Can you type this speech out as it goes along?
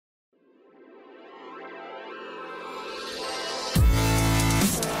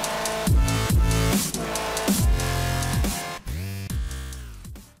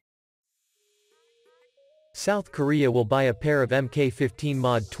South Korea will buy a pair of Mk-15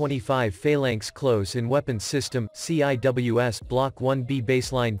 Mod 25 Phalanx Close-In Weapons System (CIWS) Block 1B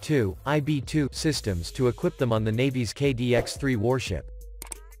Baseline 2 (IB-2) systems to equip them on the Navy's KDX-3 warship.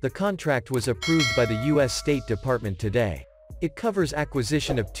 The contract was approved by the U.S. State Department today. It covers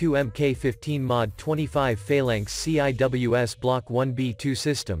acquisition of two Mk-15 Mod 25 Phalanx CIWS Block 1B-2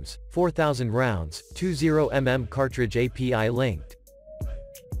 systems, 4,000 rounds, 20mm cartridge API linked.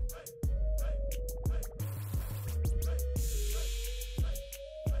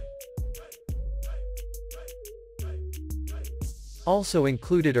 Also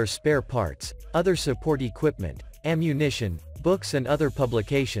included are spare parts, other support equipment, ammunition, books and other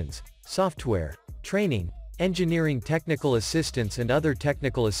publications, software, training, engineering technical assistance and other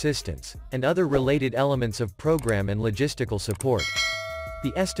technical assistance, and other related elements of program and logistical support.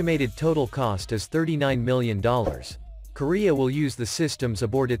 The estimated total cost is $39 million. Korea will use the systems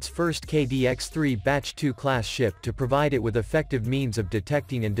aboard its first KDX-3 Batch 2 class ship to provide it with effective means of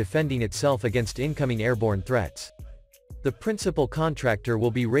detecting and defending itself against incoming airborne threats. The principal contractor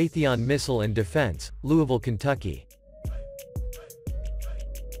will be Raytheon Missile and Defense, Louisville, Kentucky.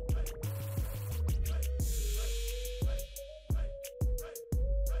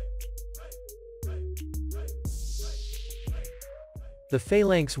 The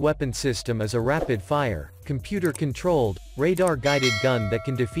Phalanx weapon system is a rapid-fire, computer-controlled, radar-guided gun that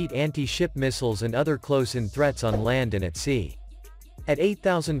can defeat anti-ship missiles and other close-in threats on land and at sea. At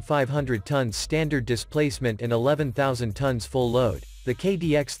 8,500 tons standard displacement and 11,000 tons full load, the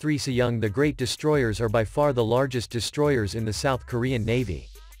KDX-3 Sejong the Great destroyers are by far the largest destroyers in the South Korean Navy.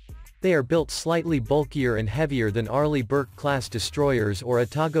 They are built slightly bulkier and heavier than Arleigh Burke-class destroyers or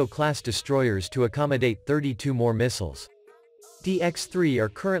Atago-class destroyers to accommodate 32 more missiles. DX-3 are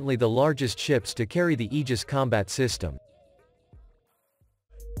currently the largest ships to carry the Aegis combat system.